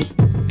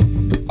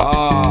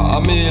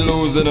 I'm me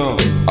losing up,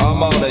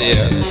 I'm out of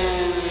here.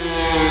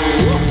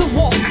 Walk the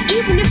walk,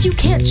 even if you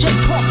can't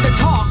just talk the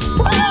talk.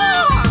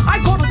 I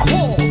got a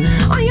call.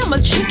 I am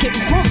a chicken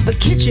from the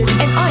kitchen,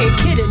 and I ain't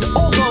kidding,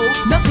 although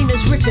nothing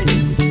is written.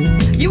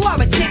 You are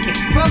a chicken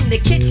from the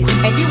kitchen,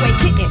 and you ain't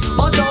kidding,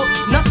 although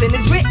nothing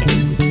is written.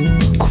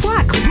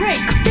 Crack, break,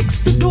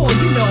 fix the door,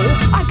 you know.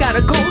 I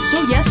gotta go,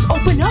 so yes,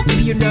 open up,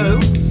 you know.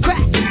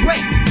 Crack,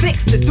 break,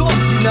 fix the door,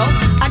 you know.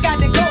 I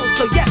gotta go,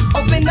 so yes,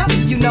 open open up,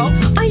 you know.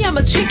 I am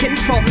a chicken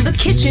from the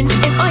kitchen,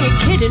 and I ain't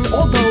kidding,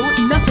 although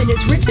nothing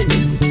is written.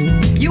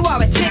 You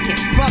are a chicken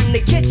from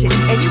the kitchen,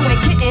 and you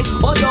ain't kidding,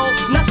 although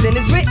nothing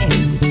is written.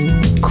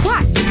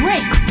 Crack,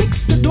 break,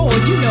 fix the door,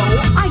 you know.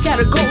 I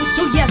gotta go,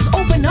 so yes,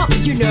 open up,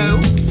 you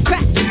know.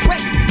 Crack,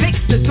 break,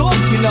 fix the door,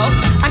 you know.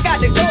 I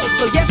gotta go,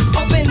 so yes,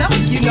 open up,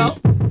 you know.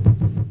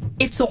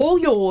 It's all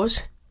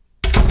yours.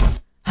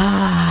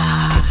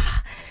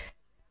 Ah,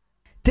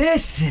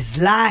 this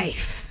is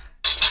life.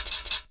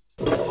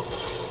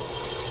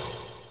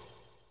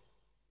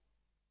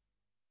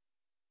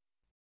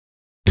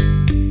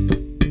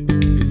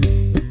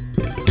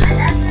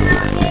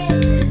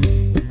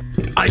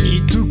 I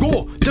need to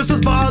go, just as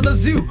bad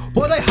as you.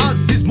 What I had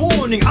this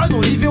morning, I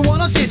don't even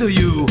wanna say to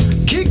you.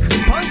 Kick,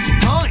 punch,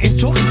 turn, and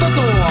chop the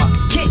door.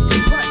 Kick,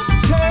 punch,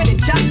 turn, and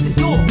chop the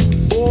door.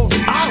 Or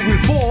I will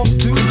fall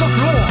to the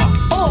floor.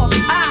 Or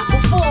I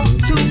will fall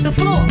to the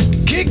floor.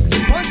 Kick,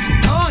 punch,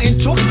 turn,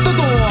 and chop the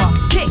door.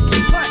 Kick,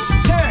 punch,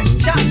 turn,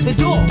 chop the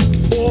door.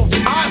 Or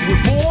I will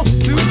fall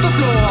to the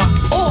floor.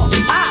 Or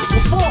I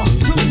will fall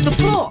to the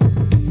floor.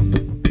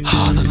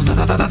 Ha da da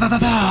da da da da da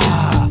da.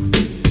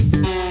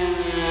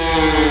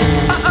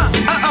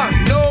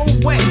 No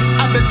way.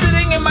 I've been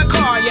sitting in my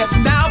car, yes,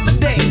 now for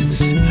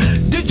days.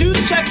 Did you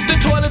check the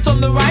toilets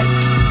on the right?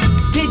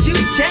 Did you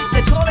check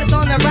the toilets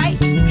on the right?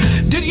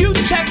 Did you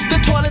check the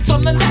toilets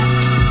on the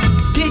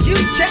left? Did you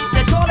check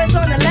the toilets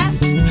on the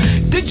left?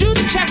 Did you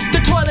check the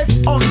toilets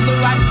on the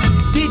right?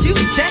 Did you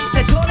check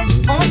the toilets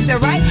on the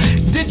right?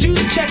 Did you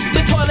check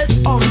the toilets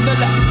on the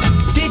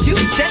left? Did you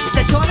check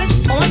the toilets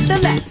on the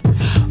left?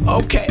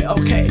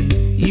 Okay,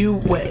 you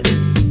win.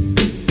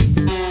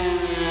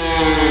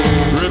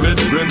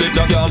 Ribbit,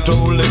 I can't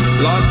hold it.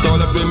 Last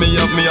toilet with me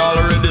up, me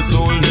already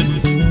sold it.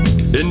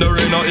 In the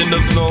rain or in the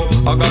snow,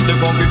 I got the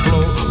funky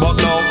flow, but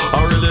now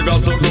I really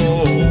got to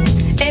go.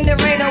 In the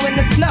rain or in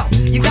the snow,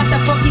 you got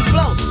that funky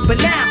flow,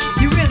 but now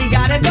you really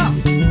gotta go.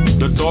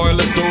 The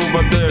toilet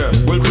over there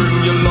will bring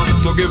you luck,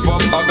 so give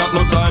up, I got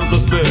no time to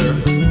spare.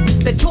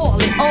 The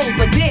toilet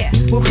over there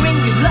will bring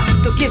you luck,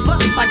 so give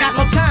up, I got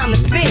no time to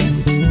spare.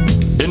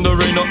 In the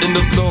rain or in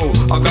the snow,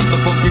 I got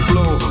the funky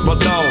flow, but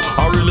now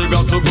I really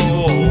got to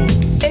go.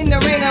 In the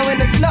rain or in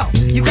the snow,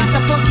 you got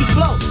the funky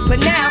flow, but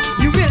now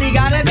you really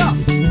gotta go.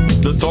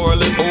 The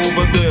toilet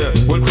over there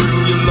will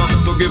bring you luck,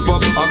 so give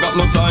up, I got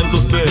no time to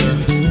spare.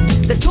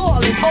 The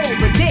toilet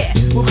over there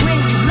will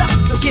bring you luck,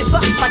 so give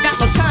up, I got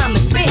no time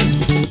to spare.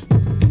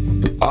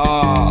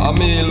 I'm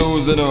me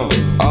losing up,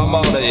 I'm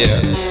out of here.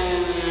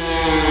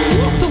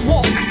 Walk the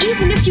walk,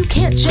 even if you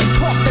can't just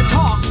talk the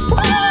talk.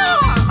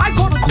 I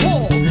got a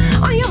call.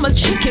 I am a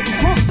chicken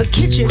from the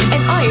kitchen,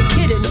 and I ain't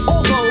kidding,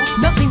 although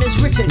nothing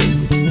is written.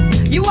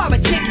 You are a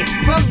chicken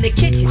from the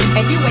kitchen,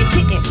 and you ain't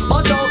kidding,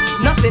 although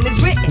nothing is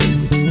written.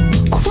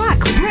 Crack,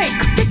 break,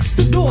 fix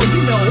the door,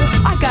 you know.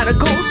 I gotta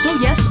go, so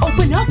yes,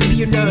 open up,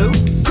 you know.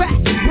 Crack,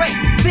 break,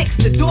 fix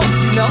the door,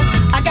 you know.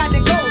 I gotta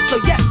go, so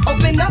yes,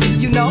 open up,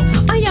 you know.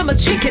 I am a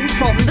chicken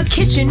from the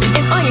kitchen,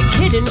 and I ain't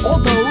kidding,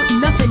 although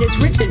nothing is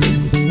written.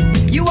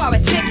 You are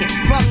a chicken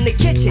from the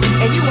kitchen,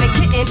 and you ain't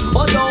kidding,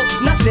 although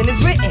nothing is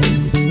written.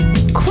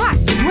 Crack,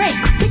 break,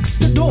 fix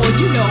the door,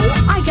 you know.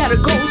 I gotta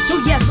go,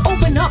 so yes,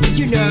 open up,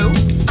 you know.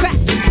 Crack,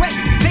 break,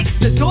 fix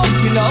the door,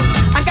 you know.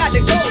 I gotta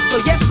go, so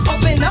yes,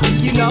 open up,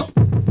 you know.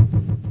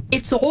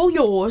 It's all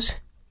yours.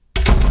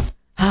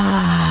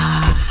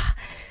 Ah,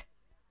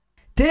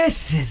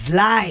 this is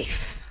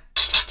life.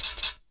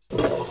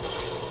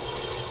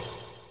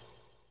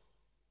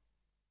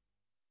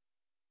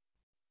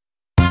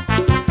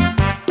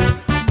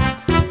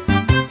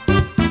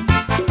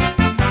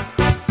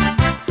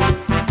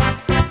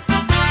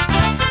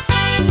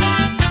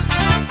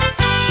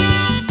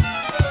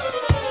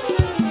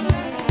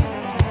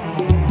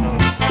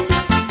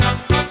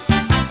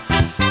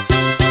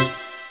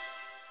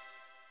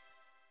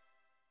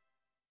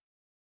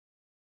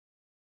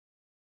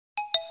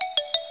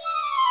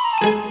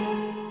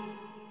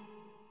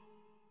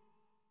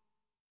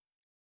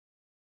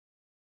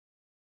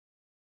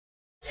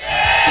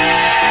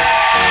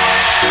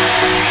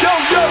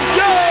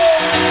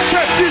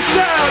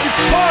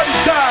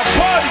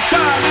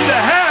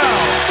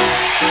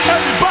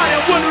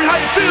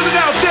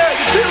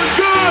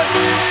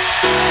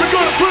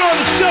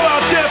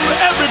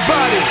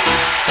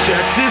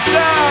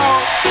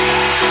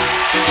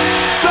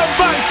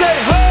 Say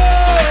ho,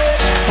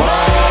 ho,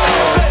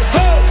 say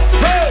ho,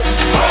 ho,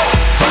 ho,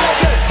 ho,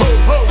 say ho.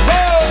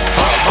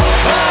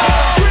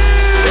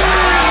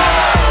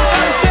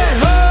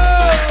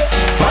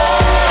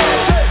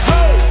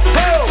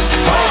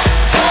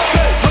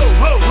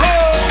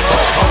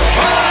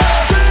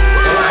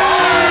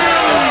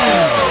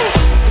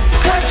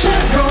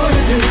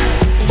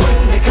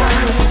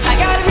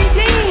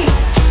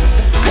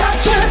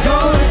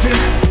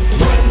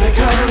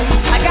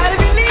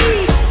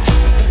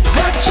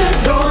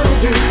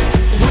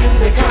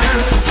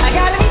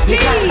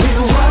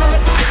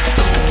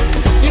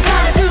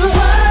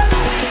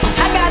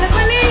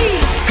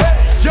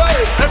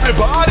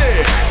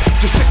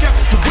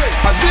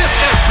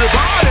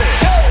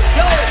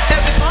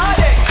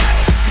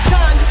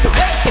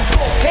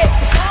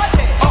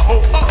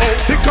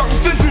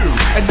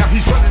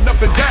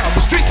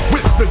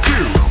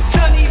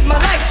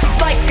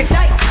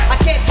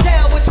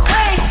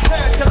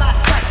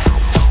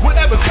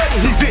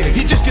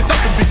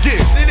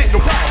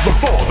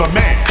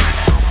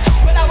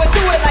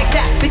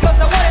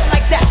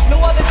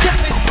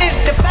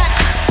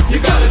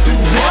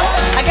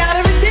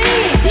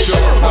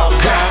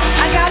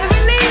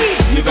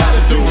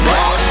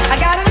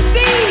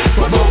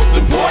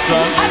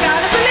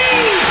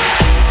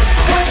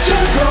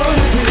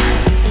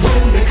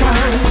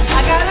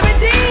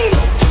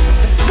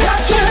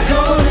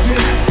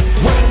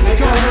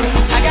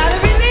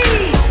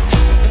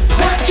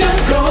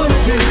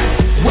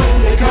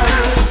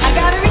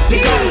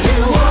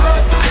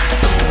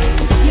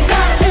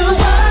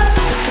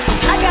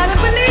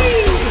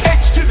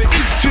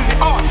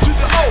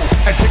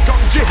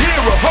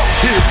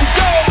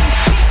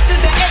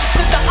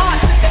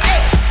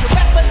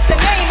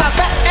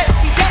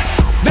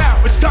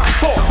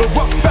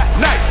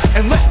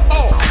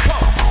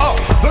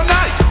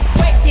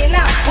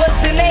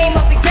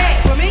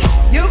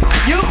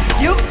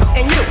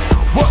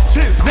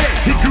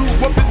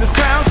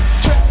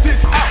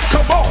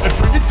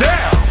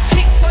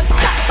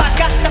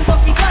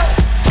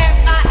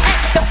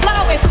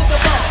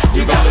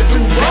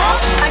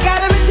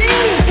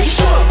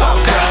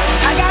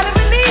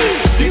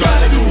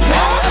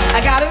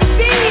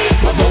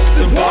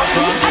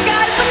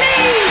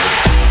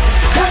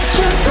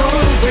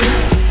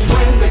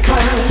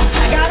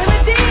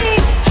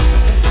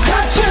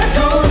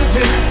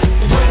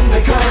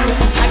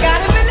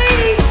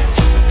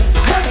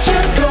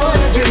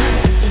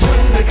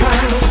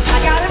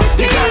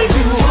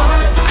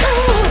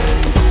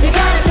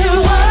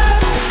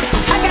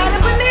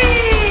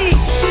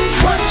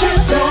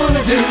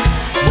 do.